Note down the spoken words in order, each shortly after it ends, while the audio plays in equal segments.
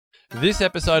This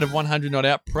episode of 100 Not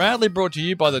Out proudly brought to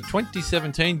you by the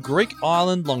 2017 Greek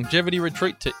Island Longevity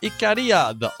Retreat to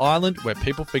Ikaria, the island where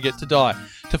people forget to die.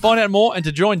 To find out more and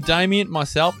to join Damien,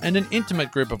 myself, and an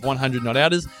intimate group of 100 Not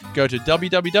Outers, go to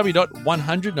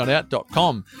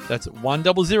www.100notout.com. That's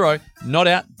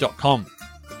 100notout.com.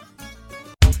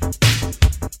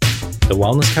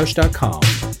 TheWellnessCouch.com,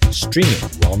 streaming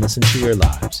wellness into your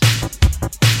lives.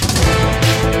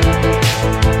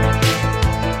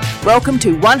 Welcome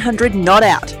to 100 Not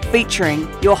Out,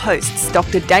 featuring your hosts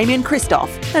Dr. Damien Christoph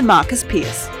and Marcus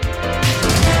Pearce.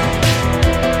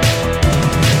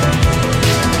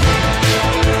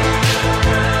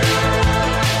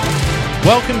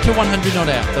 Welcome to 100 Not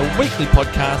Out, the weekly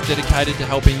podcast dedicated to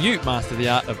helping you master the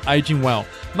art of aging well.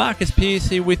 Marcus Pearce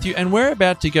here with you, and we're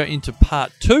about to go into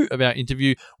part 2 of our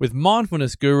interview with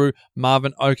mindfulness guru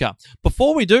Marvin Oka.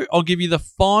 Before we do, I'll give you the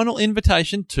final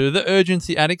invitation to the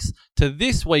Urgency Addicts to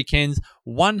this weekend's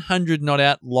 100 Not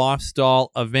Out lifestyle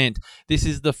event. This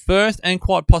is the first and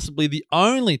quite possibly the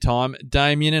only time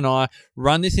Damien and I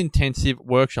run this intensive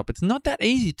workshop. It's not that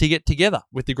easy to get together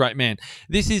with the great man.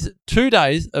 This is 2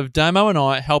 days of Damo and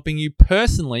I helping you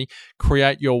personally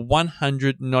create your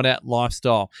 100 Not Out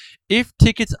lifestyle. If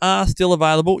tickets are still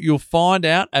available, you'll find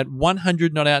out at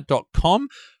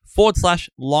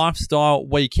 100notout.com/lifestyle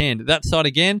weekend. That site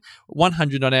again,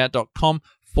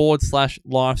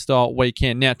 100notout.com/lifestyle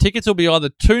weekend. Now, tickets will be either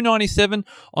 $297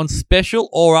 on special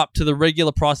or up to the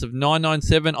regular price of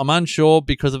 $997. I'm unsure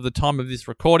because of the time of this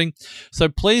recording. So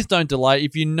please don't delay.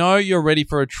 If you know you're ready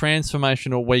for a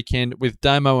transformational weekend with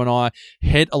Damo and I,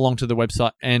 head along to the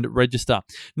website and register.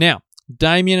 Now,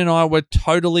 Damien and I were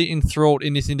totally enthralled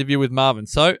in this interview with Marvin.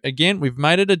 So again, we've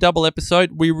made it a double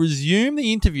episode. We resume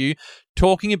the interview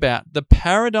talking about the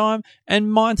paradigm and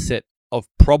mindset of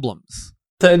problems.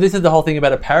 So this is the whole thing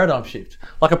about a paradigm shift.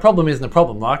 Like, a problem isn't a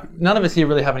problem. Like, none of us here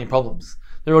really have any problems.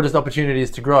 They're all just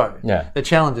opportunities to grow. Yeah. They're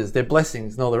challenges, they're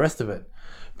blessings, and all the rest of it.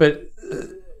 But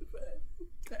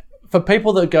for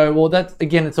people that go, well, that's,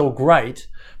 again, it's all great,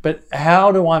 but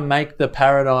how do I make the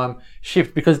paradigm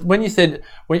shift? Because when you said,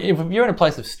 if you're in a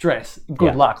place of stress,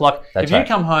 good luck. Like, if you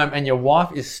come home and your wife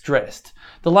is stressed,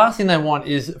 the last thing they want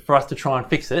is for us to try and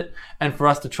fix it and for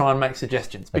us to try and make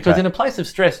suggestions. Because in a place of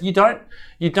stress, you don't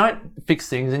fix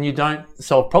things and you don't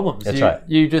solve problems.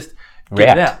 You just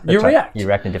get it out. You react. You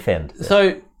react and defend.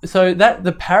 So that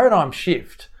the paradigm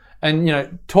shift,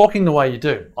 and talking the way you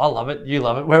do, I love it. You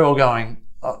love it. We're all going,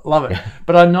 I love it.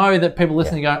 But I know that people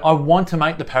listening go, I want to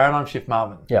make the paradigm shift,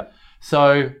 Marvin. Yeah.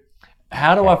 So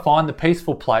how do I find the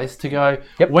peaceful place to go,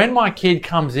 when my kid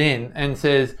comes in and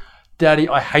says, Daddy,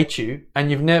 I hate you, and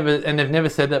they've never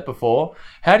said that before,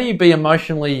 how do you be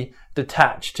emotionally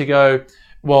detached to go,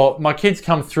 well, my kids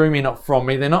come through me, not from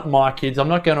me. They're not my kids. I'm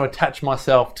not going to attach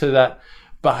myself to that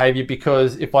behavior,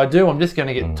 because if I do, I'm just going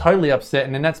to get totally upset,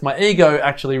 and then that's my ego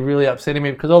actually really upsetting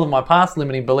me, because all of my past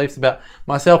limiting beliefs about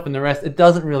myself and the rest, it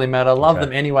doesn't really matter. I love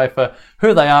them anyway for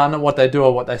who they are, not what they do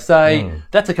or what they say.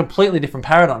 That's a completely different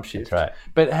paradigm shift. That's right.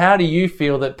 But how do you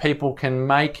feel that people can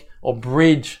make or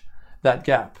bridge that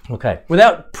gap? Okay.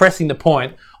 Without pressing the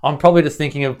point, I'm probably just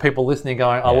thinking of people listening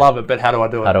going, I love it, but how do I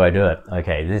do it? How do I do it?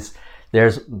 Okay.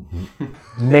 There's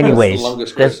many ways. The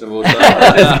longest question of all time.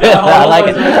 I like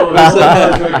it.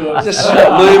 Just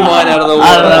blew mine out of the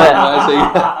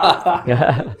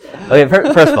water. Okay,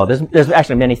 first of all, there's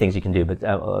actually many things you can do, but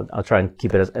I'll try and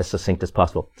keep it as succinct as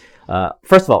possible.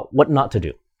 First of all, what not to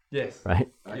do. Yes. Right?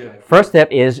 Okay. First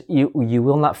step is you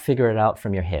will not figure it out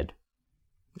from your head.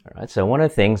 All right. So one of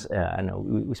the things, I know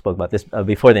we spoke about this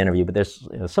before the interview, but there's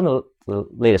some of the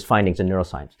latest findings in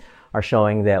neuroscience are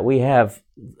showing that we have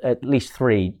at least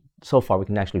 3, so far we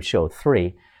can actually show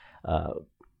 3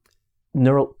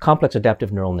 complex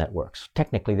adaptive neural networks.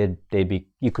 Technically,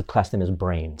 you could class them as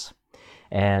brains.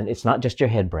 And it's not just your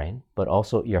head brain, but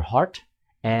also your heart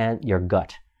and your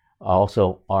gut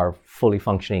also are fully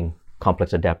functioning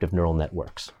complex adaptive neural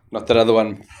networks. Not that other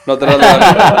one. Don't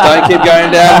keep going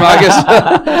down, Marcus.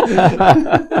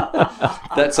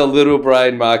 That's a little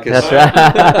brain, Marcus. That's right.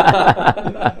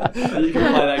 You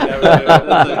can play that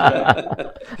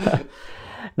game.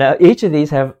 Now, each of these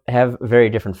have very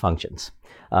different functions.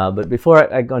 But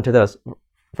before I go into those,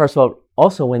 first of all,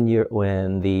 also when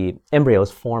the embryo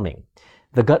is forming,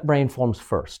 the gut brain forms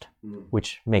first,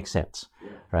 which makes sense,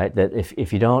 right? That if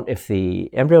the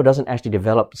embryo doesn't actually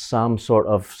develop some sort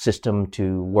of system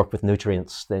to work with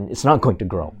nutrients, then it's not going to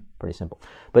grow. Pretty simple.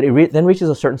 But it then reaches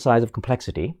a certain size of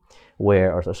complexity,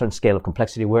 or a certain scale of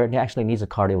complexity, where it actually needs a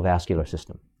cardiovascular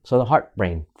system. So the heart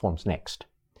brain forms next,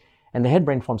 and the head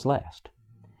brain forms last,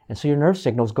 and so your nerve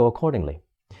signals go accordingly.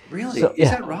 Really? So, Is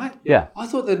that right? Yeah. I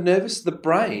thought the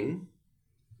brain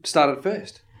started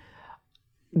first?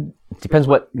 Depends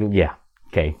what. Yeah.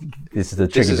 Okay. This is the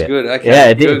tricky This is bit. good. Okay.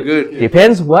 Yeah. Good.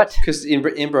 Depends what. Because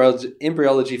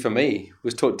embryology for me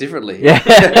was taught differently. Yeah.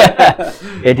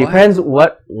 It depends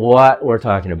what we're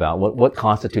talking about. What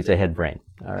constitutes a head brain.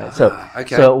 All right.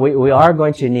 So we are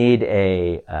going to need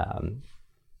a.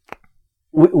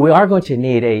 We are going to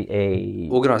need a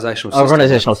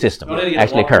organizational system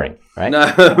actually occurring, right?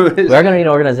 No. We are going to need an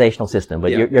organizational system,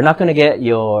 but you're not going to get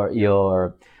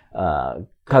your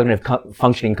cognitive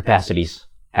functioning capacities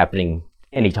happening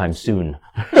anytime soon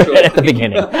at the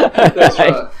beginning. That's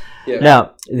right. Yeah.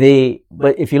 Now,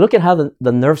 but if you look at how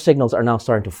the nerve signals are now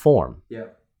starting to form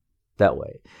that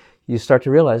way, you start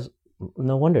to realize,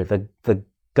 no wonder, the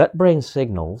gut-brain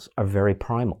signals are very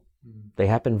primal. They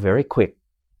happen very quick,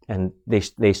 and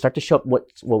they start to show up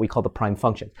what we call the prime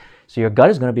function. So your gut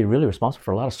is going to be really responsible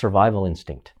for a lot of survival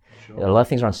instinct. Sure. A lot of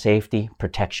things around safety,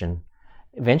 protection,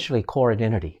 eventually core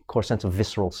identity, core sense of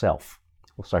visceral self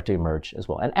will start to emerge as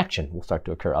well. And action will start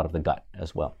to occur out of the gut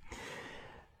as well.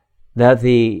 Now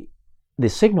the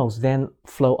signals then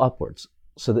flow upwards.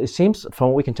 So it seems, from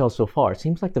what we can tell so far, it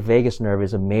seems like the vagus nerve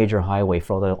is a major highway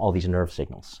for all these nerve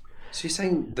signals. So you're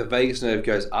saying the vagus nerve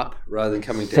goes up rather than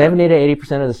coming down? 70 to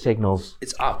 80% of the signals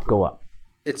go up.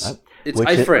 It's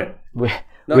afferent.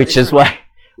 Which is why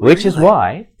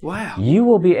wow. You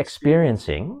will be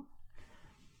experiencing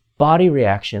body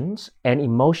reactions and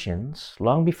emotions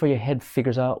long before your head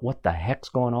figures out what the heck's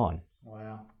going on.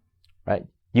 Wow. Right?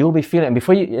 You will be feeling, and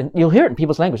before you'll hear it in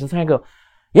people's language, and then I go,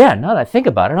 yeah, now that I think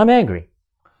about it, I'm angry.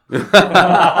 While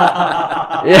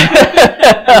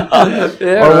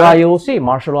you will see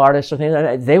martial artists or things like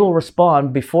that, they will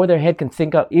respond before their head can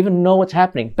think up, even know what's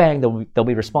happening. Bang, they'll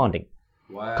be responding.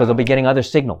 Wow. Because they'll be getting other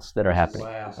signals that are happening.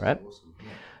 Wow. All right? Awesome.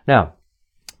 Now,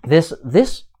 this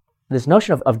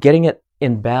notion of getting it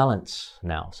in balance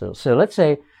now. So let's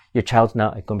say your child's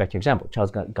now, going back to your example,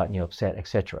 child's gotten you upset,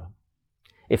 etc.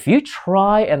 If you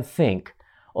try and think,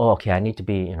 oh, okay, I need to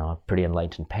be, a pretty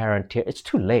enlightened parent here, it's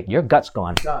too late. Your gut's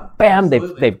gone. Bam,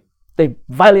 they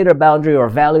violated a boundary or a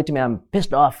value to me. I'm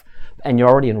pissed off, and you're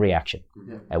already in reaction.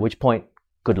 Mm-hmm. At which point,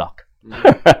 good luck.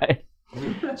 Mm-hmm. Right?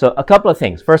 So a couple of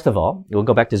things. First of all, we'll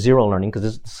go back to zero learning because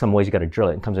there's some ways you got to drill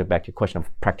it. It comes back to your question of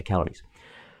practicalities.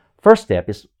 First step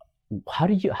is how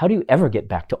do you ever get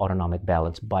back to autonomic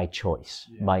balance by choice,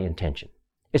 by intention?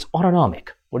 It's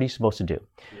autonomic. What are you supposed to do?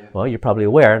 Yeah. Well, you're probably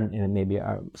aware, and maybe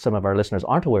some of our listeners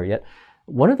aren't aware yet.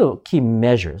 One of the key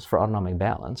measures for autonomic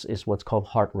balance is what's called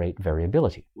heart rate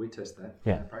variability. We test that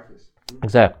in practice.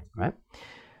 Exactly, right?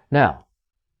 Now,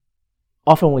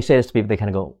 often when we say this to people, they kind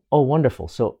of go, oh, wonderful.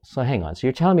 So hang on. So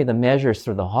you're telling me the measures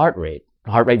through the heart rate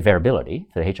variability,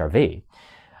 the HRV,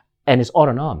 and it's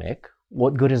autonomic.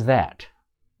 What good is that?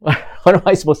 What am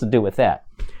I supposed to do with that?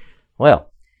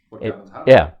 Well,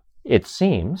 it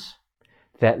seems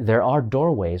that there are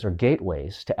doorways or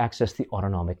gateways to access the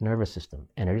autonomic nervous system,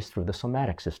 and it is through the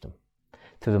somatic system,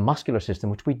 through the muscular system,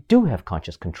 which we do have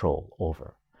conscious control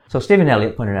over. So Stephen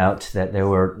Elliott pointed out that there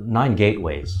were 9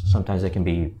 gateways. Sometimes they can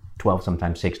be 12,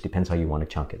 sometimes 6, depends how you want to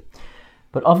chunk it.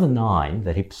 But of the 9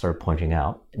 that he started pointing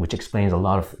out, which explains a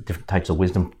lot of different types of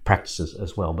wisdom practices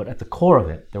as well, but at the core of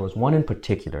it, there was one in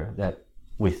particular that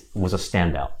was a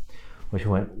standout, which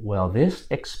went, well, this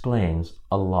explains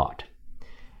a lot.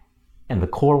 And the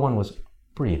core one was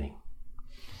breathing.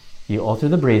 You alter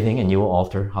the breathing and you will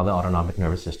alter how the autonomic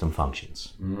nervous system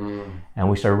functions. And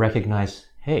we started to recognize,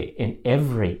 hey, in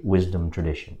every wisdom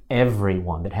tradition, every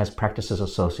one that has practices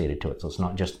associated to it, so it's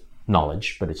not just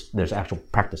knowledge, but there's actual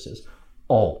practices,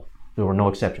 there were no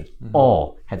exceptions,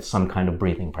 all had some kind of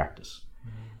breathing practice.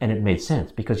 And it made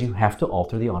sense because you have to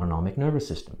alter the autonomic nervous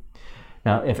system.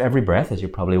 Now, if every breath, as you're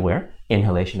probably aware,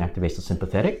 inhalation activates the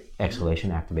sympathetic, exhalation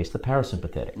activates the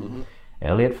parasympathetic.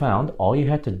 Elliott found all you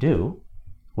had to do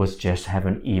was just have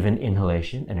an even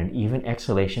inhalation and an even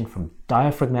exhalation from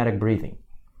diaphragmatic breathing.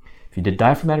 If you did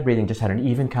diaphragmatic breathing, just had an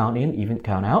even count in, even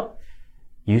count out,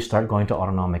 you start going to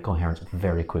autonomic coherence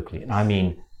very quickly. And I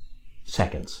mean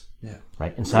seconds. Yeah.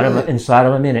 Right. Inside of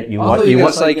a minute, you want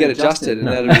to say get adjusted, and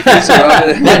that'll be right.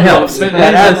 That helps.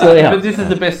 That absolutely helps. But this is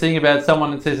the best thing about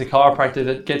someone that sees a chiropractor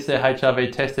that gets their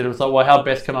HRV tested. It was like, well, how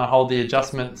best can I hold the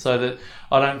adjustment so that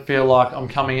I don't feel like I'm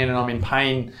coming in and I'm in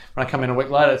pain when I come in a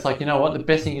week later? It's like, you know what? The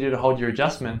best thing you do to hold your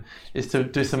adjustment is to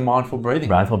do some mindful breathing.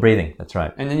 Mindful breathing. That's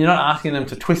right. And then you're not asking them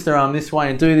to twist their arm this way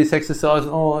and do this exercise.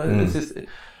 It's just.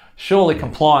 Surely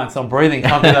compliance on breathing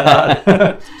can't be that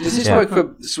hard. Does this work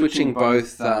for switching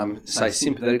both, say,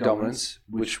 sympathetic dominance,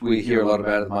 which we hear a lot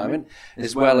about at the moment,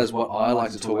 as well as what I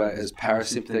like to talk about as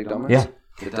parasympathetic dominance?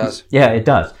 Yeah. It does. Yeah, it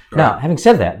does. Right. Now, having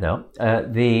said that, though,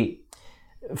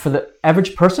 for the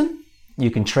average person,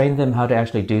 you can train them how to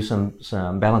actually do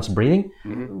some balanced breathing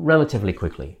relatively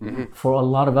quickly. For a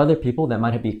lot of other people that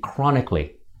might be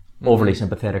chronically overly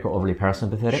sympathetic or overly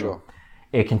parasympathetic, Sure.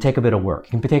 it can take a bit of work.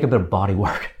 It can take a bit of body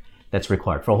work that's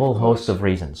required for a whole host of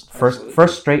reasons.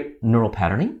 First, straight neural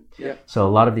patterning. Yeah. So a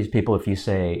lot of these people, if you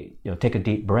say, take a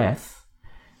deep breath,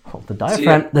 well, the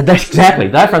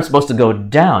diaphragm's supposed to go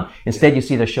down. Instead, you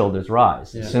see their shoulders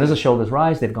rise. As soon as the shoulders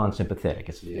rise, they've gone sympathetic.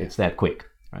 It's that quick,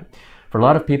 right? For a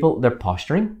lot of people, their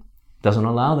posturing doesn't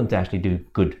allow them to actually do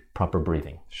good, proper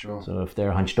breathing. Sure. So if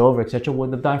they're hunched over, etc., well,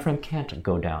 the diaphragm can't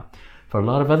go down. For a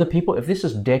lot of other people, if this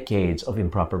is decades of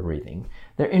improper breathing,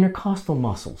 their intercostal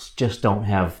muscles just don't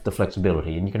have the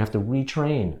flexibility, and you're going to have to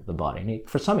retrain the body. And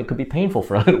for some, it could be painful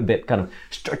for a little bit, kind of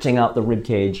stretching out the rib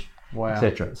cage,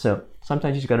 etc. So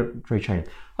sometimes you just got to retrain it.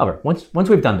 However, once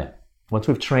we've done that, once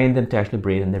we've trained them to actually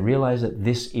breathe, and they realize that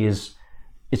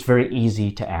it's very easy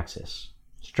to access.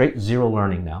 Straight zero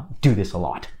learning now. Do this a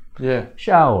lot. Yeah.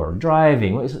 Shower,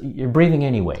 driving, you're breathing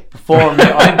anyway. Before a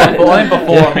meal, I think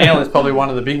before a meal is probably one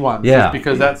of the big ones. Yeah. Just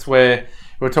because that's where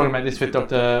we're talking about this with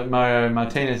Dr. Mario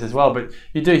Martinez as well. But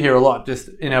you do hear a lot just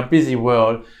in our busy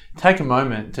world. Take a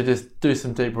moment to just do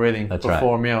some deep breathing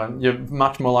before a meal, and you're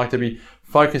much more likely to be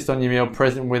focused on your meal,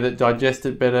 present with it, digest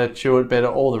it better, chew it better,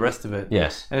 all the rest of it.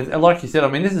 Yes. And like you said, I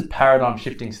mean, this is paradigm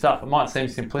shifting stuff. It might seem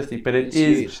simplistic, but it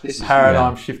is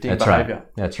paradigm shifting behavior.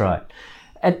 Right. That's right.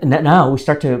 And now we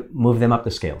start to move them up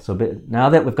the scale. So now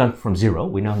that we've gone from zero,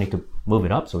 we now need to move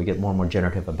it up so we get more and more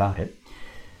generative about it.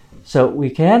 So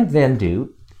we can then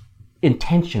do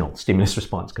intentional stimulus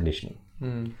response conditioning,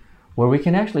 where we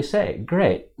can actually say,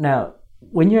 great, now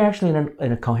when you're actually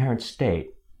in a coherent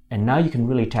state, and now you can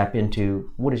really tap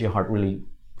into what does your heart really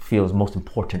feel is most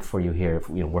important for you here, if,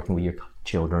 working with your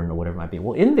children or whatever it might be.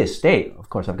 Well, in this state, of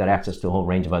course, I've got access to a whole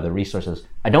range of other resources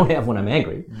I don't have when I'm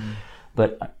angry.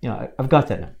 But I've got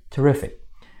that now. Terrific.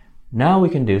 Now we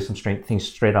can do some things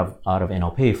straight out of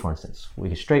NLP, for instance. We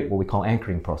can straight what we call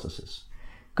anchoring processes.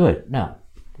 Good. Now,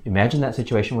 imagine that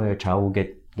situation where a child will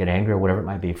get angry or whatever it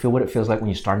might be. Feel what it feels like when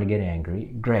you're starting to get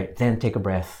angry. Great. Then take a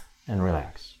breath and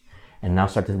relax. And now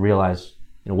start to realize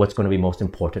what's going to be most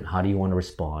important. How do you want to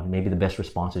respond? Maybe the best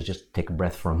response is just take a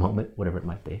breath for a moment, whatever it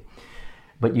might be.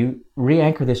 But you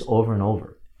re-anchor this over and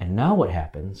over. And now what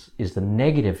happens is the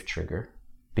negative trigger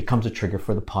becomes a trigger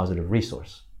for the positive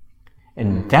resource.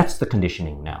 And that's the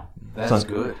conditioning now. That's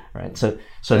good. Right? So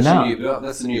that's now...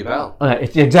 That's the new bell.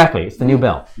 Exactly. It's the new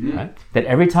bell. Right? That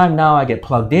every time now I get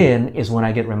plugged in is when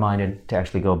I get reminded to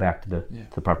actually go back to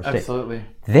the proper state. Absolutely.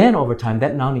 Then over time,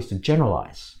 that now needs to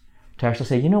generalize. To actually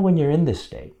say, when you're in this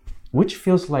state, which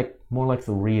feels more like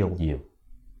the real you?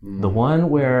 The one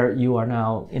where you are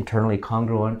now internally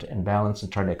congruent and balanced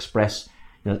and trying to express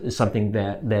something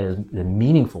that is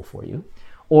meaningful for you,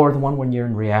 or the one when you're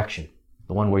in reaction,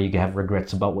 the one where you have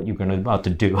regrets about what you're about to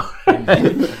do.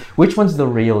 Which one's the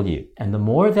real you? And the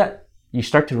more that you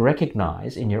start to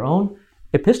recognize in your own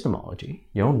epistemology,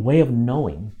 your own way of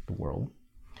knowing the world,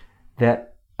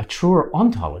 that a truer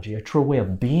ontology, a truer way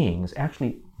of being is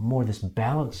actually more this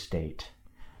balanced state,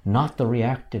 not the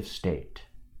reactive state.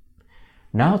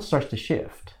 Now it starts to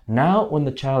shift. Now when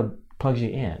the child plugs you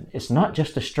in, it's not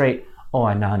just a straight,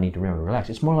 I now need to remember to relax.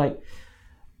 It's more like,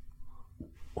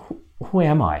 who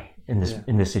am I in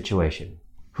this situation?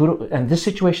 And this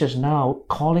situation is now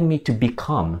calling me to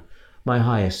become my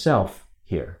highest self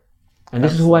here. And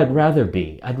this is who I'd rather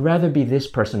be. I'd rather be this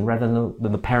person rather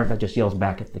than the parent that just yells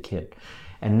back at the kid.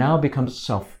 And now becomes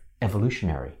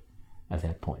self-evolutionary at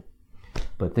that point.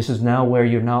 But this is now where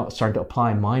you're now starting to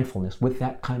apply mindfulness with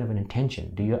that kind of an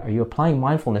intention. Are you applying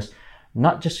mindfulness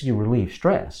not just so you relieve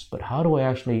stress, but how do I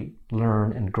actually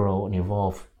learn and grow and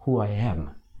evolve who I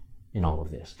am in all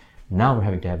of this? Now we're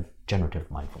having to have generative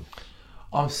mindfulness.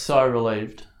 I'm so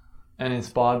relieved and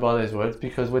inspired by these words,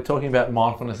 because we're talking about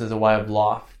mindfulness as a way of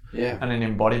life and an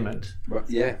embodiment,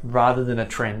 rather than a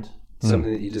trend.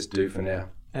 Something that you just do for now.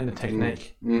 And a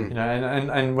technique.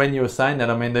 And when you were saying that,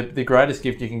 I mean, the greatest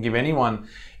gift you can give anyone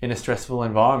in a stressful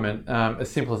environment, as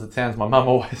simple as it sounds, my mum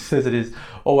always says it is,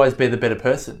 always be the better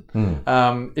person.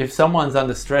 If someone's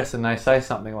under stress and they say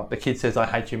something like the kid says, I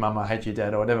hate you, mum, I hate you,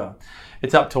 dad, or whatever,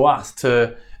 it's up to us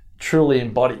to truly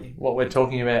embody what we're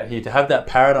talking about here, to have that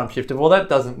paradigm shift of, well, that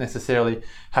doesn't necessarily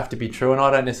have to be true, and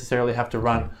I don't necessarily have to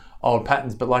run old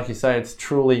patterns, but like you say, it's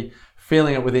truly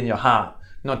feeling it within your heart,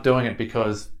 not doing it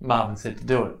because Marvin said to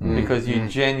do it, because you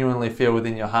genuinely feel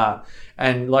within your heart.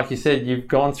 And like you said, you've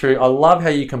gone through, I love how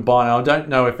you combine, I don't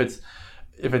know if it's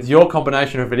your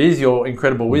combination or if it is your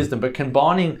incredible wisdom, but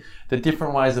combining the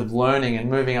different ways of learning and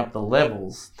moving up the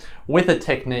levels with a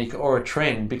technique or a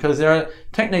trend, because there are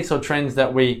techniques or trends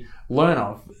that we learn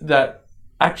of that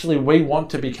actually we want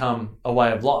to become a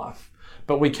way of life,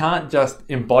 but we can't just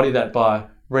embody that by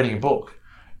reading a book.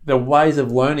 The ways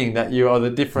of learning that you are, the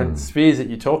different spheres that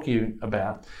you talk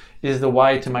about, is the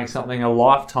way to make something a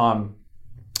lifetime,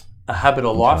 a habit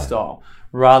or lifestyle,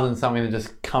 rather than something that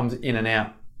just comes in and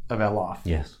out of our life.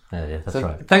 Yes, that's So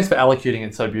right. thanks for allocuting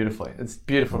it so beautifully. It's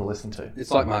beautiful to listen to.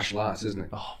 It's like martial arts, isn't it?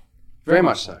 Oh, very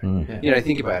much so. Yeah.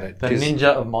 Think about it. The 'cause-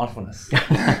 ninja of mindfulness.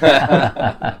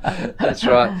 That's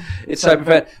right. It's so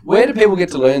profound. Where do people get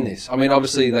to learn this? I mean,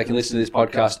 obviously they can listen to this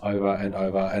podcast over and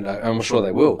over, and I'm sure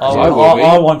they will. 'Cause I will be.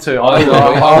 I want to. I will.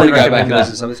 highly I want to go back recommend and that.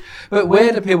 listen to some of this. But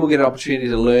where do people get an opportunity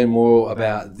to learn more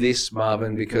about this,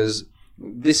 Marvin? Because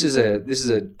this is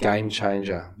a game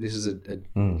changer. This is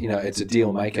it's a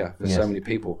deal maker for so many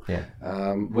people. Yeah.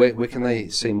 Where can they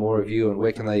see more of you, and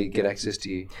where can they get access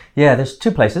to you? Yeah, there's two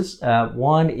places.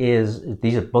 One is,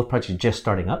 these are both projects just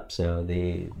starting up, so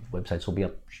the websites will be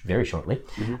up very shortly.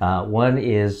 One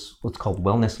is what's called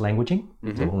Wellness Languaging,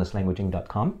 so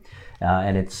wellnesslanguaging.com,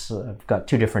 and it's got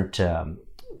two different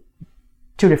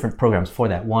programs for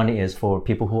that. One is for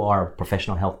people who are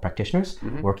professional health practitioners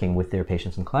working with their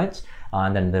patients and clients.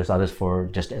 And then there's others for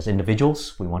just as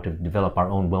individuals. We want to develop our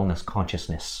own wellness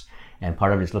consciousness. And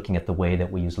part of it is looking at the way that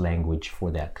we use language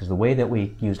for that. Because the way that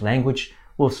we use language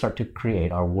will start to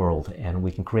create our world. And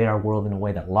we can create our world in a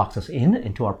way that locks us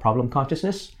into our problem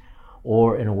consciousness,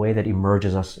 or in a way that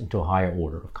emerges us into a higher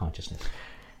order of consciousness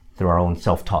through our own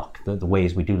self-talk, the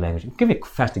ways we do language. I'll give you a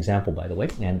fast example, by the way.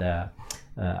 And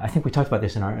I think we talked about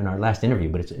this in our last interview,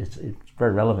 but it's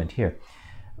very relevant here.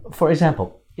 For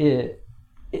example,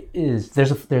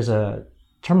 there's a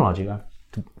terminology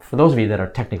for those of you that are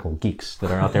technical geeks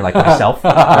that are out there like myself.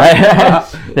 Right?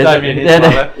 The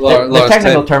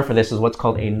technical term for this is what's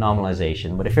called a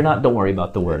nominalization. But if you're not, don't worry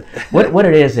about the word. What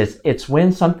it is it's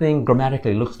when something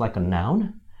grammatically looks like a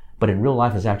noun, but in real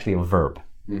life is actually a verb.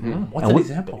 What's an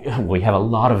example? We have a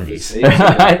lot of these.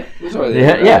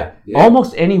 Yeah.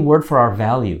 Almost any word for our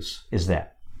values is that.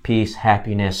 Peace,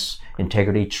 happiness,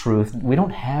 integrity, truth. We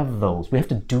don't have those. We have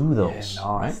to do those.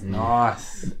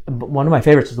 Nice. But one of my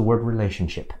favorites is the word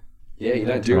relationship. Yeah, you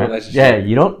don't do relationships. Yeah,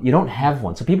 you don't have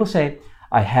one. So people say,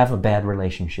 I have a bad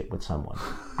relationship with someone.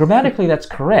 Grammatically, that's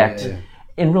correct. Yeah.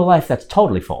 In real life, that's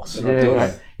totally false.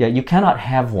 Right? Yeah, you cannot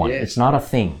have one. Yes. It's not a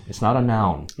thing. It's not a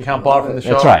noun. You can't buy it from the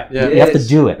shop. That's right. Yeah. You have to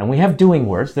do it. And we have doing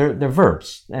words. They're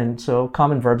verbs. And so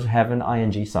common verbs have an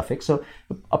ing suffix. So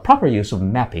a proper use of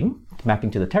mapping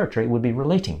to the territory would be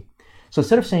relating. So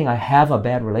instead of saying I have a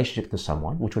bad relationship to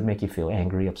someone, which would make you feel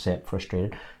angry, upset,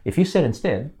 frustrated, if you said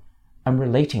instead, I'm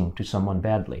relating to someone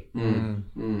badly.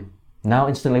 Now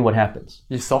instantly what happens?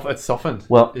 It's softened.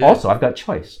 Well, also I've got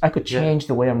choice. I could change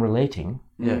the way I'm relating,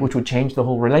 which would change the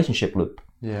whole relationship loop.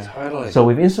 Yeah. Totally. So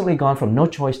we've instantly gone from no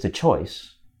choice to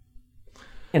choice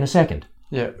in a second.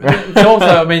 Yeah. It's also,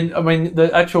 I mean,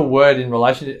 the actual word in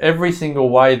relationship, every single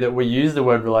way that we use the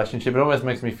word relationship, it almost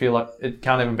makes me feel like it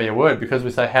can't even be a word, because we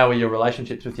say, how are your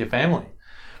relationships with your family?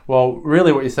 Well,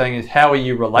 really what you're saying is, how are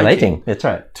you relating That's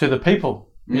right. to the people,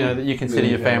 that you consider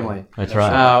your family? That's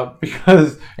right.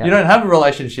 Because you don't have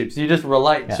relationships. You just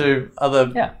relate to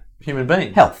other human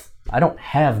beings. Health. I don't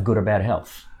have good or bad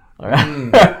health. All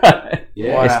right?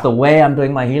 Yeah. It's the way I'm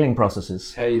doing my healing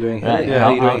processes. How are you doing? Right? How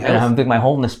are you doing? And I'm doing my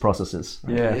wholeness processes.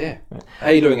 Yeah. How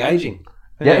are you doing aging?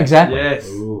 Yeah, exactly. Yes.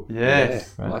 Ooh,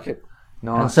 Yes. yeah, like it.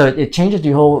 And so it changes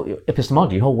your whole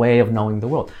epistemology, your whole way of knowing the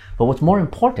world. But what's more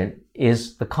important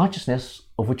is the consciousness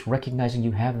of which recognizing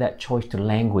you have that choice to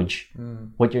language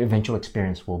what your eventual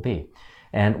experience will be.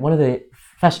 And one of the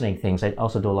fascinating things, I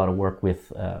also do a lot of work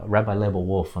with Rabbi Lebel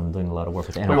Wolf. I'm doing a lot of work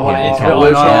with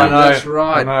NLP. That's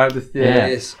right. I know,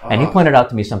 Yes. And he pointed out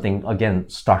to me something, again,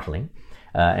 startling.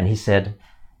 And he said,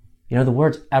 the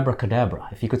words abracadabra,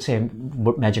 if you could say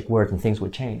magic words and things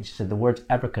would change. He said the words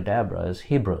abracadabra is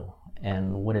Hebrew.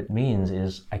 And what it means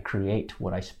is I create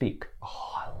what I speak.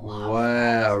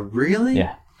 Wow, really?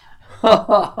 Yeah. How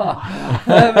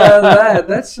about that?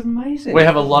 That's amazing. We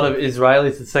have a lot of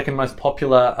Israelis, the second most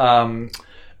popular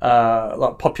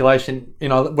population,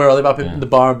 where I live up in the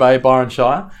Byron Bay, Byron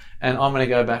Shire, and I'm going to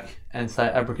go back and say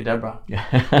abracadabra.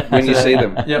 When you see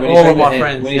them. Yeah, when you all shake of my their hand.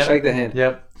 friends. When you shake their hand.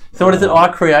 Yep. So what is it? I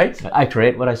create. I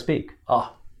create what I speak.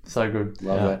 Oh, so good.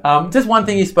 Love that. Just one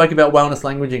thing you spoke about wellness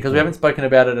languaging, because we haven't spoken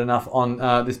about it enough on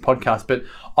this podcast, but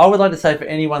I would like to say for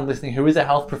anyone listening who is a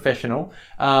health professional,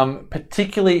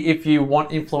 particularly if you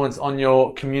want influence on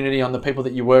your community, on the people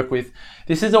that you work with,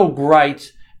 this is all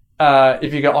great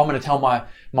if you go, I'm going to tell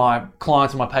my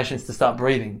clients and my patients to start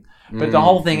breathing. But the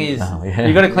whole thing is,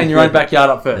 you've got to clean your own backyard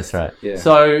up first. That's right. Yeah.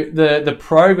 So the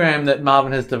program that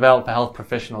Marvin has developed for health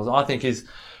professionals, I think, is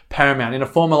paramount. In a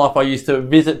former life, I used to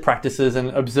visit practices and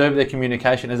observe their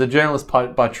communication. As a journalist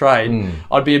by trade,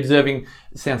 I'd be observing,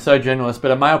 it sounds so journalist,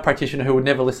 but a male practitioner who would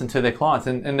never listen to their clients.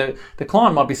 And the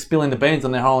client might be spilling the beans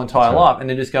on their whole entire life, and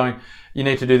they're just going, you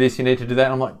need to do this, you need to do that.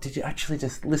 And I'm like, did you actually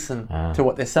just listen to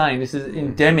what they're saying? This is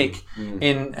endemic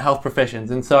in health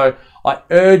professions. And so I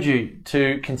urge you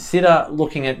to consider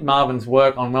looking at Marvin's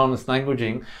work on wellness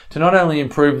languaging to not only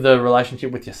improve the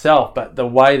relationship with yourself, but the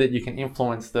way that you can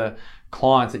influence the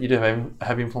clients that you do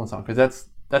have influence on, because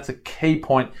that's a key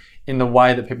point in the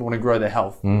way that people want to grow their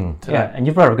health today. Yeah, and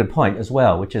you've brought up a good point as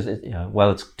well, which is, while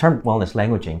it's termed wellness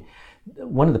languaging,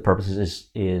 one of the purposes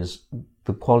is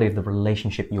the quality of the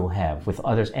relationship you'll have with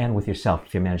others and with yourself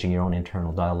if you're managing your own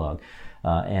internal dialogue.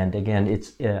 And again,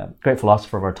 it's a great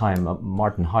philosopher of our time,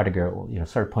 Martin Heidegger,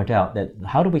 started to point out that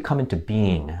how do we come into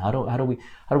being? How do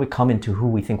we come into who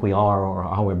we think we are, or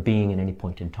how we're being at any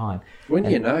point in time? When do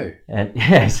you know? And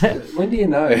yes, when do you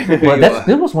know? Well,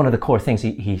 that was one of the core things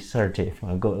he started to. If you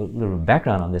want to go a little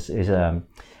background on this, is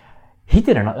he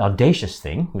did an audacious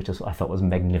thing, which I thought was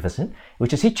magnificent,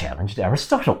 which is he challenged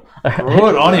Aristotle.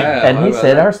 Good on him. And he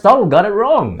said Aristotle got it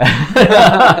wrong.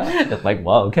 It's like,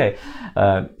 wow, okay.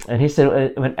 And he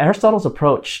said when Aristotle's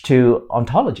approach to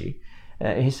ontology,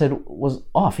 he said, was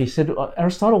off. He said what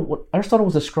Aristotle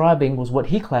was describing was what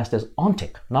he classed as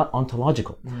ontic, not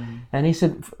ontological. And he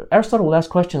said Aristotle would ask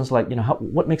questions like,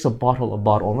 what makes a bottle a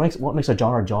bottle? What makes a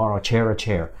jar a jar, or a chair a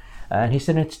chair? And he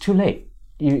said it's too late.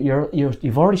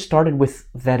 You've already started with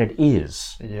that it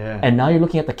is, and now you're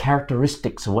looking at the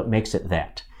characteristics of what makes it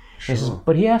that. He says,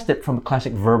 but he asked it from a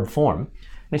classic verb form, and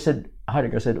he said,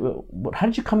 Heidegger said, well, how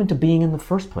did you come into being in the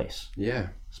first place? Yeah,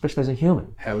 especially as a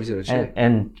human. How is it achieved?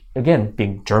 And again,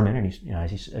 being German, and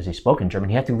as he spoke in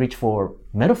German, he had to reach for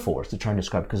metaphors to try and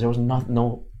describe, because there was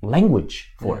no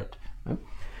language for it. Right?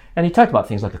 And he talked about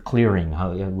things like a clearing,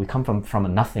 how we come from a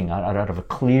nothing, out of a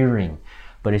clearing.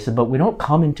 But he said, but we don't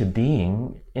come into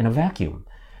being in a vacuum.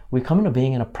 We come into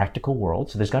being in a practical world,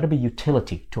 so there's got to be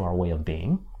utility to our way of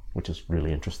being, which is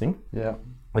really interesting. Yeah.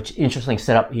 Which interesting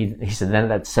setup. He said then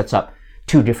that sets up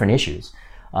two different issues.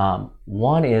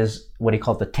 One is what he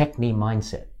called the techne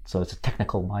mindset. So it's a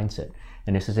technical mindset.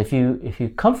 And he says if you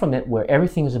come from it where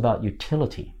everything is about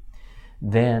utility,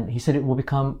 then he said it will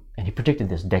become, and he predicted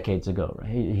this decades ago, right?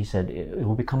 He said it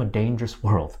will become a dangerous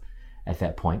world at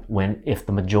that point, if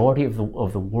the majority of the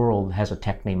world has a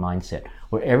techne mindset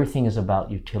where everything is about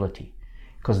utility,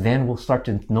 because then we'll start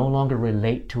to no longer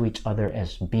relate to each other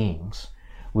as beings.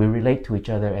 We relate to each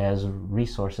other as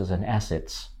resources and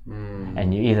assets,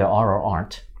 and you either are or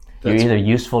aren't. You're either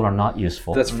useful or not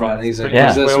useful. That's frightening, isn't it?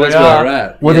 Yeah. That's where we're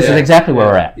at. Well, this is exactly where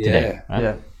we're at today. Right?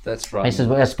 Yeah. That's He frightening. says,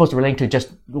 well, as opposed to relating to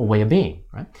just a way of being,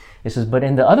 right? He says, but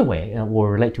in the other way, we'll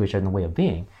relate to each other in the way of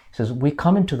being. He says, we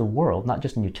come into the world, not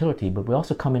just in utility, but we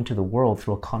also come into the world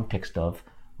through a context of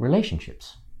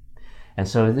relationships. And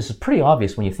so this is pretty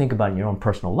obvious when you think about it in your own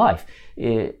personal life.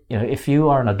 If you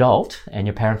are an adult and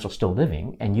your parents are still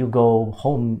living and you go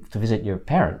home to visit your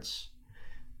parents,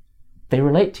 they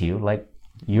relate to you like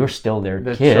you're still their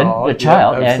kid, the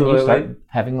child, and you start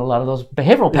having a lot of those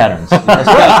behavioral patterns.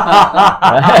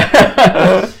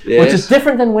 Yes. Which is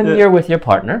different than when you're with your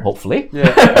partner, hopefully.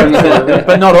 Yeah.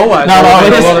 But not always. Not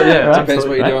always. Depends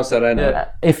what you do on Saturday night.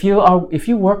 If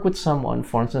you work with someone,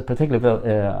 for instance, particularly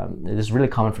it is really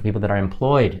common for people that are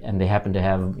employed and they happen to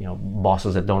have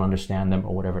bosses that don't understand them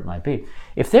or whatever it might be.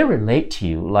 If they relate to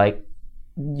you like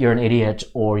you're an idiot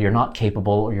or you're not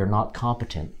capable or you're not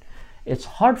competent, it's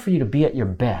hard for you to be at your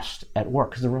best at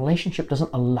work because the relationship doesn't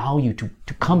allow you to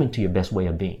come into your best way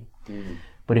of being.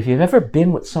 But if you've ever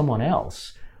been with someone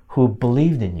else who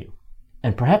believed in you,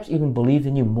 and perhaps even believed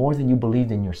in you more than you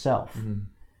believed in yourself,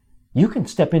 you can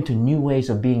step into new ways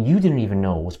of being you didn't even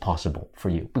know was possible for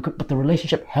you. But the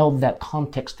relationship held that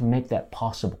context to make that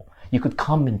possible. You could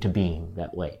come into being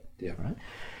that way. Yeah. Right?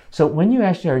 So when you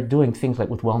actually are doing things like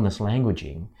with wellness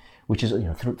languaging, which is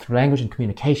through language and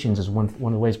communications is one of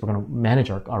the ways we're going to manage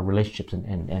our relationships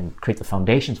and create the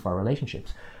foundations for our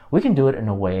relationships. We can do it in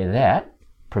a way that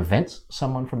prevents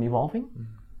someone from evolving,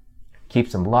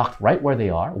 keeps them locked right where they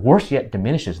are, worse yet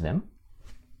diminishes them,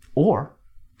 or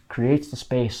creates the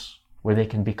space where they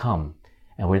can become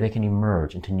and where they can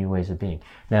emerge into new ways of being.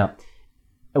 Now,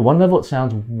 at one level it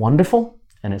sounds wonderful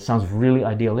and it sounds really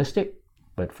idealistic,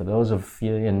 but for those of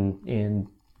you in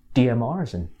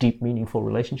DMRs and deep, meaningful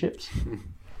relationships,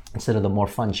 instead of the more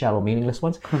fun, shallow, meaningless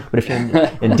ones. But if you're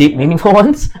in deep, meaningful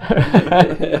ones,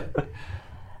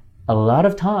 a lot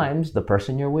of times the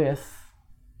person you're with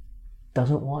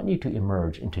doesn't want you to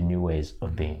emerge into new ways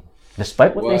of being,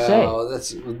 despite what they say. Wow,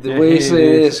 that's the way you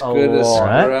say this. Goodness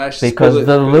Right? gracious. Because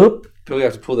the loop People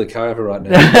have to pull their car over right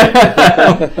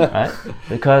now. Right?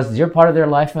 Because you're part of their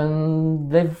life,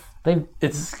 and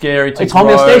It's scary to it's grow.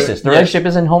 homeostasis. The relationship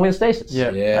is in homeostasis.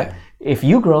 Yeah. Right? If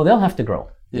you grow, they'll have to grow.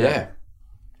 Yeah.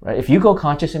 Right? If you go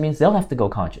conscious, it means they'll have to go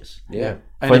conscious. Yeah.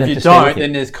 And for if them you to stay with don't, you.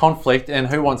 then there's conflict, and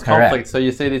who wants Correct. conflict? So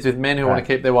you see this with men who want to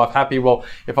Correct. keep their wife happy. Well,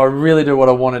 if I really do what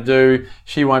I want to do,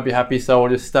 she won't be happy, so I'll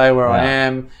just stay where I Yeah.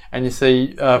 am. And you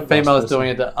see females doing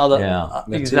it the other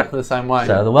exactly the same way.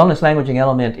 So the wellness languaging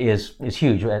element is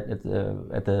huge. At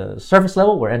the surface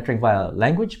level, we're entering via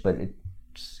language, but it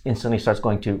instantly starts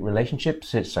going to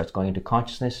relationships. It starts going into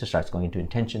consciousness. It starts going into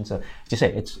intention. So, as you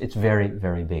say, it's very,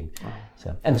 very big.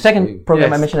 So, and the second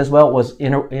program I mentioned as well was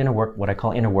inner work, what I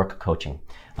call inner work coaching.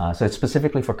 So it's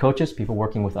specifically for coaches, people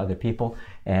working with other people,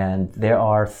 and there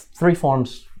are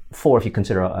four if you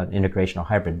consider an integration or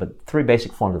hybrid, but 3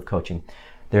 basic forms of coaching.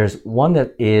 There's one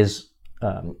that is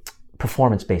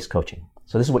performance-based coaching.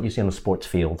 So this is what you see on the sports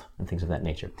field and things of that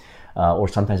nature. Or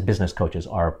sometimes business coaches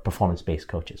are performance-based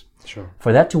coaches. Sure.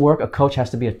 For that to work, a coach has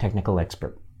to be a technical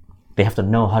expert. They have to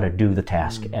know how to do the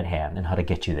task at hand and how to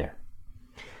get you there.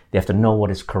 They have to know what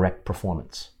is correct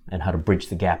performance and how to bridge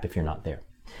the gap if you're not there.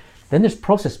 Then there's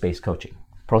process-based coaching.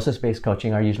 Process-based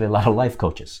coaching are usually a lot of life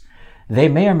coaches. They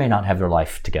may or may not have their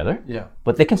life together,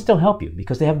 but they can still help you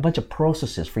because they have a bunch of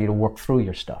processes for you to work through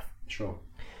your stuff. Sure.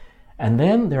 And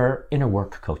then there are inner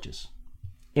work coaches.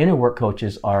 Inner work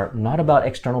coaches are not about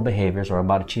external behaviors or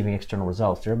about achieving external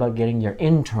results. They're about getting your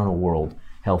internal world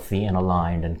healthy and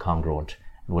aligned and congruent,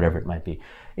 whatever it might be.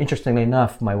 Interestingly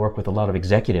enough, my work with a lot of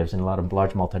executives and a lot of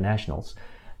large multinationals,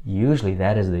 usually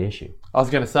that is the issue. I was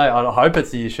going to say, I hope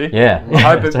it's the issue. Yeah. I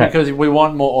hope it That's right. because we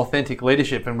want more authentic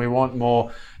leadership, and we want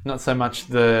more, not so much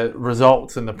the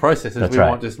results and the processes. That's we right.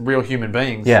 want just real human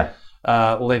beings. Yeah.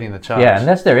 Leading the charge. Yeah, and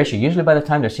that's their issue. Usually by the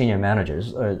time they're senior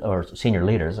managers or senior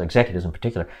leaders, executives in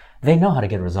particular, they know how to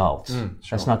get results.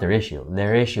 That's not their issue.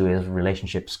 Their issue is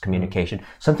relationships, communication,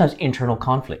 sometimes internal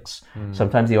conflicts.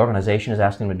 Sometimes the organization is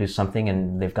asking them to do something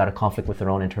and they've got a conflict with their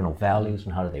own internal values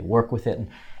and how do they work with it.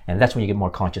 And that's when you get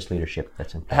more conscious leadership.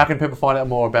 That's important. How can people find out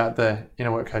more about the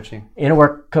inner work coaching?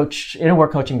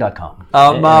 Innerworkcoaching.com.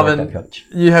 Marvin,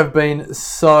 you have been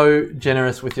so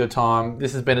generous with your time.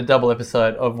 This has been a double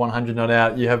episode of 100 Not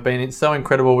Out. You have been so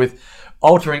incredible with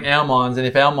altering our minds, and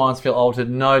if our minds feel altered,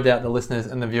 no doubt the listeners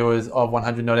and the viewers of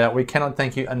 100 Not Out, we cannot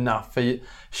thank you enough for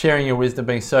sharing your wisdom,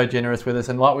 being so generous with us.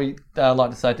 And like we like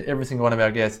to say to every single one of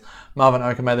our guests, Marvin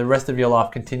Oka, may the rest of your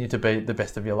life continue to be the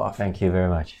best of your life. Thank you very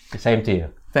much. Same to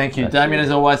you. Thank you. Damien,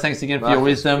 as always, thanks again for your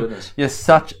wisdom. Goodness. You're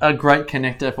such a great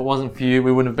connector. If it wasn't for you,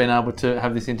 we wouldn't have been able to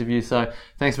have this interview. So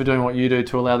thanks for doing what you do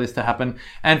to allow this to happen.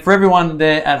 And for everyone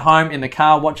there at home, in the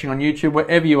car, watching on YouTube,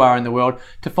 wherever you are in the world,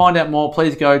 to find out more,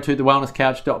 please go to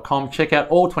thewellnesscouch.com. Check out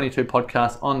all 22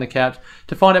 podcasts on the couch.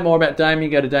 To find out more about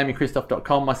Damien, go to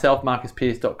damienchristoff.com, myself,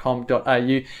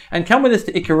 marcuspierce.com.au. And come with us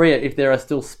to Ikaria if there are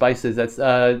still spaces. That's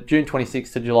June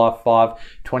 26 to July 5,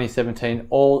 2017.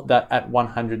 All that at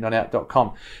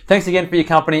 100notout.com. Thanks again for your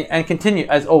company, and continue,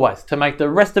 as always, to make the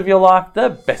rest of your life the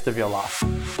best of your life.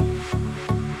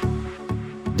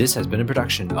 This has been a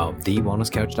production of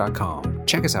TheWellnessCouch.com.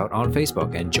 Check us out on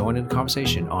Facebook and join in the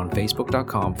conversation on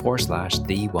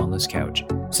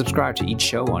Facebook.com/TheWellnessCouch. Subscribe to each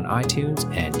show on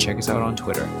iTunes and check us out on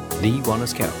Twitter. The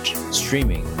Wellness Couch,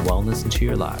 streaming wellness into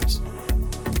your lives.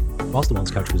 Whilst the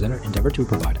Wellness Couch presenter endeavor to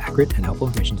provide accurate and helpful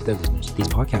information to their listeners, these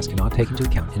podcasts cannot take into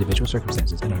account individual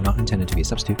circumstances and are not intended to be a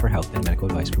substitute for health and medical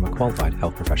advice from a qualified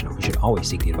health professional. You should always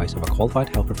seek the advice of a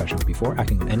qualified health professional before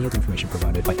acting on any of the information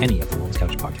provided by any of the Wellness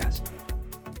Couch podcasts.